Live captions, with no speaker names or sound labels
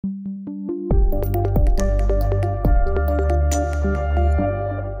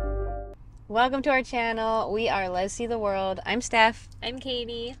Welcome to our channel. We are Let's See the World. I'm Steph. I'm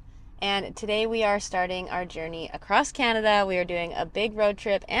Katie. And today we are starting our journey across Canada. We are doing a big road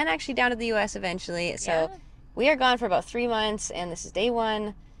trip and actually down to the US eventually. So we are gone for about 3 months and this is day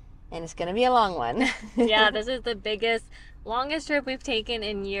 1 and it's going to be a long one. Yeah, this is the longest trip we've taken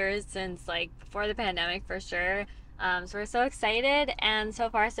in years since like before the pandemic for sure. So we're so excited and so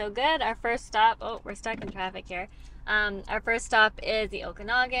far so good. Our first stop, we're stuck in traffic here. Our first stop is the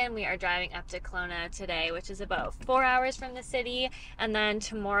Okanagan. We are driving up to Kelowna today, which is about 4 hours from the city. And then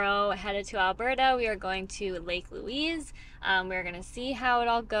tomorrow, headed to Alberta, we are going to Lake Louise. We're going to see how it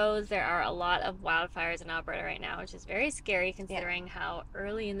all goes. There are a lot of wildfires in Alberta right now, which is very scary considering how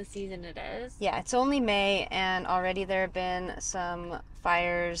early in the season it is. Yeah, it's only May and already there have been some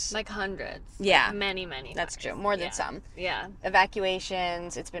fires. Like hundreds. Yeah. Many That's fires. true. More than some. Yeah.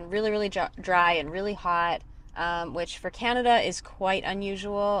 Evacuations. It's been really, really dry and really hot. Which for Canada is quite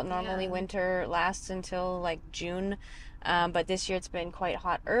unusual. Normally winter lasts until like June, but this year it's been quite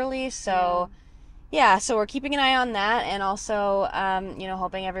hot early. So so we're keeping an eye on that, and also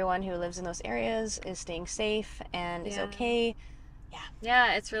hoping everyone who lives in those areas is staying safe and is okay.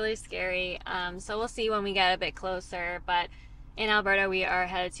 Yeah, it's really scary. So we'll see when we get a bit closer, but in Alberta we are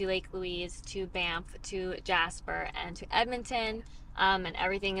headed to Lake Louise, to Banff, to Jasper, and to Edmonton. And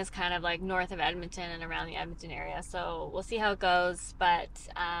everything is kind of like north of Edmonton and around the Edmonton area. So we'll see how it goes. But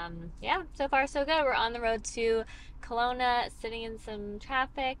so far so good. We're on the road to Kelowna, sitting in some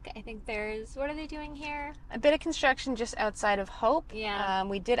traffic. I think what are they doing here? A bit of construction just outside of Hope. Yeah.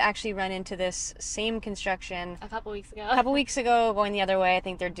 We did actually run into this same construction a couple weeks ago. Going the other way. I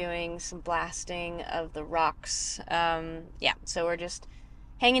think they're doing some blasting of the rocks. So we're just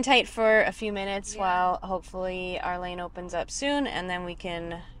hanging tight for a few minutes while hopefully our lane opens up soon and then we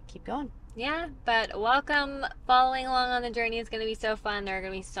can keep going. Yeah, but welcome. Following along on the journey is going to be so fun. There are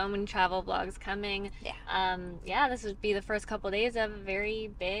going to be so many travel vlogs coming. This would be the first couple days of a very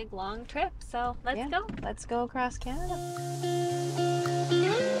big, long trip. So let's go. Let's go across Canada.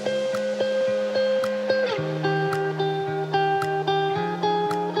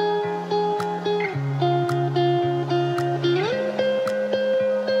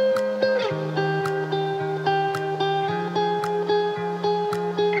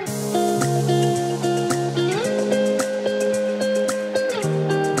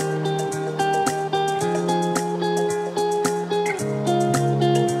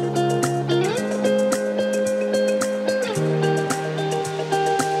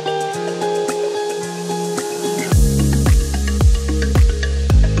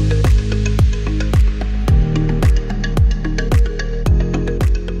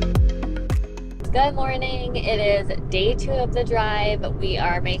 Good morning. It is day 2 of the drive. We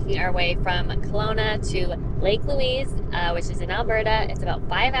are making our way from Kelowna to Lake Louise, which is in Alberta. It's about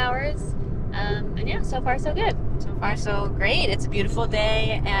 5 hours. So far so good. So far so great. It's a beautiful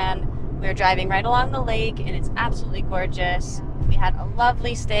day and we're driving right along the lake and it's absolutely gorgeous. We had a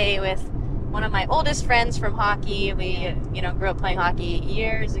lovely stay with one of my oldest friends from hockey. We, grew up playing hockey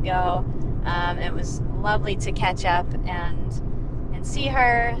years ago. It was lovely to catch up and see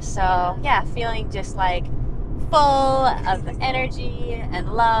her. So feeling just like full of energy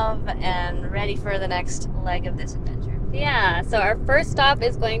and love and ready for the next leg of this adventure. Yeah, so our first stop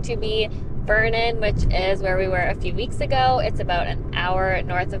is going to be Vernon, which is where we were a few weeks ago. It's about an hour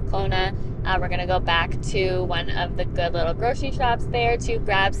north of Kelowna. We're going to go back to one of the good little grocery shops there to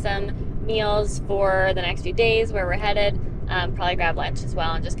grab some meals for the next few days where we're headed. Probably grab lunch as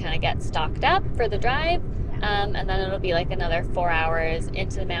well and just kind of get stocked up for the drive. And then it'll be like another 4 hours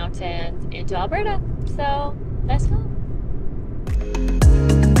into the mountains, into Alberta. So let's go.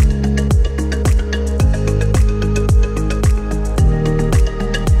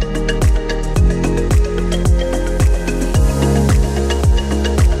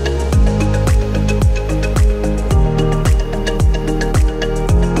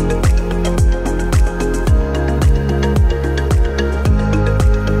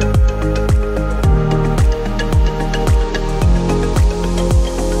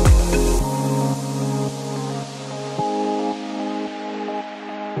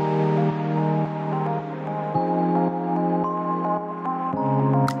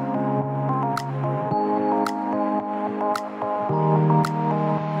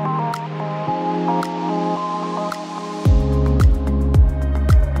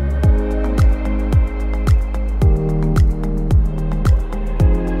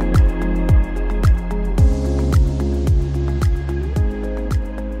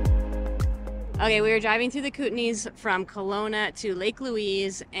 Okay, we were driving through the Kootenays from Kelowna to Lake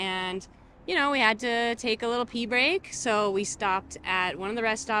Louise, and you know, we had to take a little pee break. So we stopped at one of the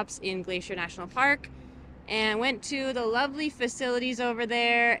rest stops in Glacier National Park and went to the lovely facilities over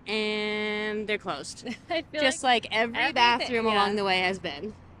there, and they're closed. I feel Just like every bathroom yeah. along the way has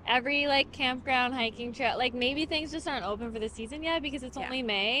been. Every like campground, hiking trail, like maybe things just aren't open for the season yet because it's Yeah. only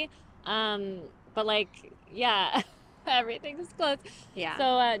May. But like, yeah, everything's closed. Yeah.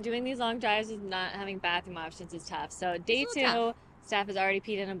 So doing these long drives with not having bathroom options is tough. So day It's a 2, little tough. staff has already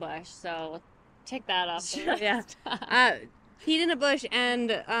peed in a bush. So tick that off. the list. Yeah. Peed in a bush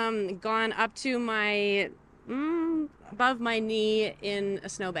and gone up to my above my knee in a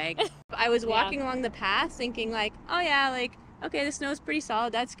snowbank. I was walking along the path thinking like, oh yeah, like, okay, the snow's pretty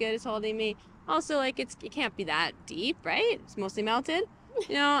solid, that's good, it's holding me. Also, like, it can't be that deep, right? It's mostly melted,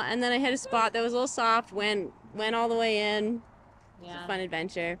 you know. And then I hit a spot that was a little soft, went all the way in. It's a fun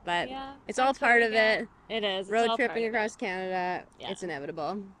adventure, but it's all part of it. It is. Road tripping across Canada, Yeah. it's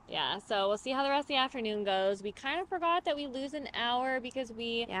inevitable. Yeah, so we'll see how the rest of the afternoon goes. We kind of forgot that we lose an hour because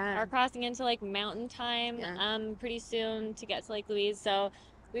we are crossing into like mountain time pretty soon to get to Lake Louise. So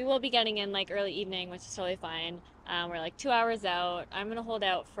we will be getting in like early evening, which is totally fine. We're like 2 hours out. I'm gonna hold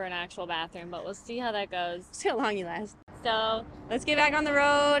out for an actual bathroom, but we'll see how that goes. See how long you last. So let's get back on the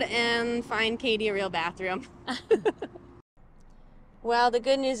road and find Katie a real bathroom. Well, the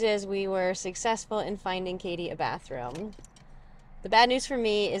good news is we were successful in finding Katie a bathroom. The bad news for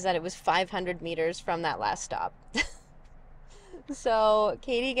me is that it was 500 meters from that last stop. So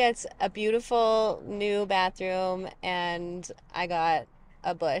Katie gets a beautiful new bathroom, and I got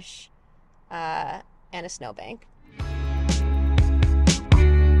a bush and a snowbank.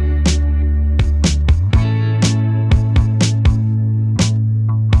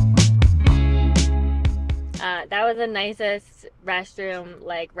 that was the nicest restroom,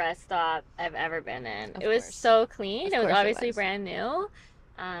 like rest stop I've ever been in. It was so clean. It was obviously brand new.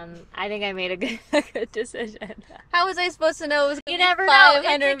 I think I made a good decision. How was I supposed to know it was going to be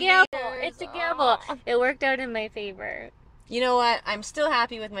 500 You never know. It's a gamble. meters? It's a gamble. It worked out in my favor. You know what? I'm still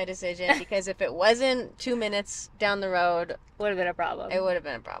happy with my decision because if it wasn't 2 minutes down the road, would have been a problem. It would have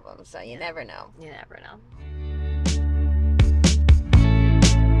been a problem. So you never know. You never know.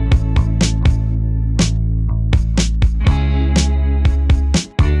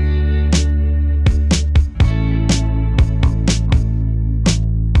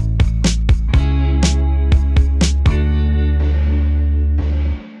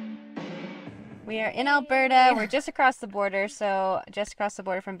 We are in Alberta. We're just across the border, so just across the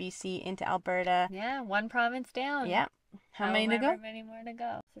border from BC into Alberta. Yeah, one province down. Yeah. How many to go? Many more to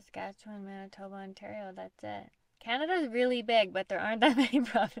go. Saskatchewan, Manitoba, Ontario, that's it. Canada's really big, but there aren't that many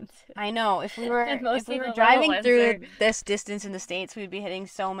provinces. I know. If we were driving through this distance in the States, we'd be hitting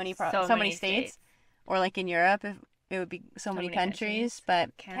so many states. Or like in Europe, if it would be so many countries.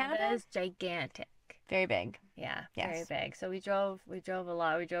 But Canada is gigantic. Very big. Yeah, very big. So we drove a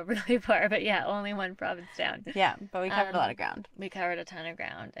lot. We drove really far, but yeah, only one province down. Yeah, but we covered a lot of ground. We covered a ton of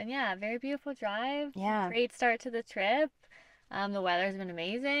ground. And yeah, very beautiful drive. Yeah. Great start to the trip. The weather's been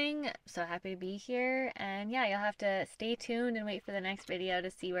amazing. So happy to be here. And yeah, you'll have to stay tuned and wait for the next video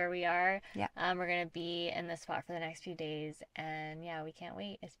to see where we are. Yeah. We're going to be in this spot for the next few days. And yeah, we can't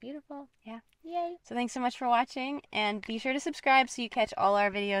wait. It's beautiful. Yeah. Yay. So thanks so much for watching. And be sure to subscribe so you catch all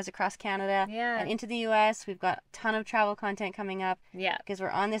our videos across Canada and into the US. We've got a ton of travel content coming up. Yeah. Because we're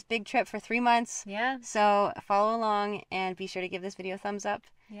on this big trip for 3 months. Yeah. So follow along and be sure to give this video a thumbs up.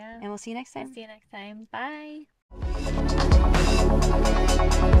 Yeah. And we'll see you next time. See you next time. Bye.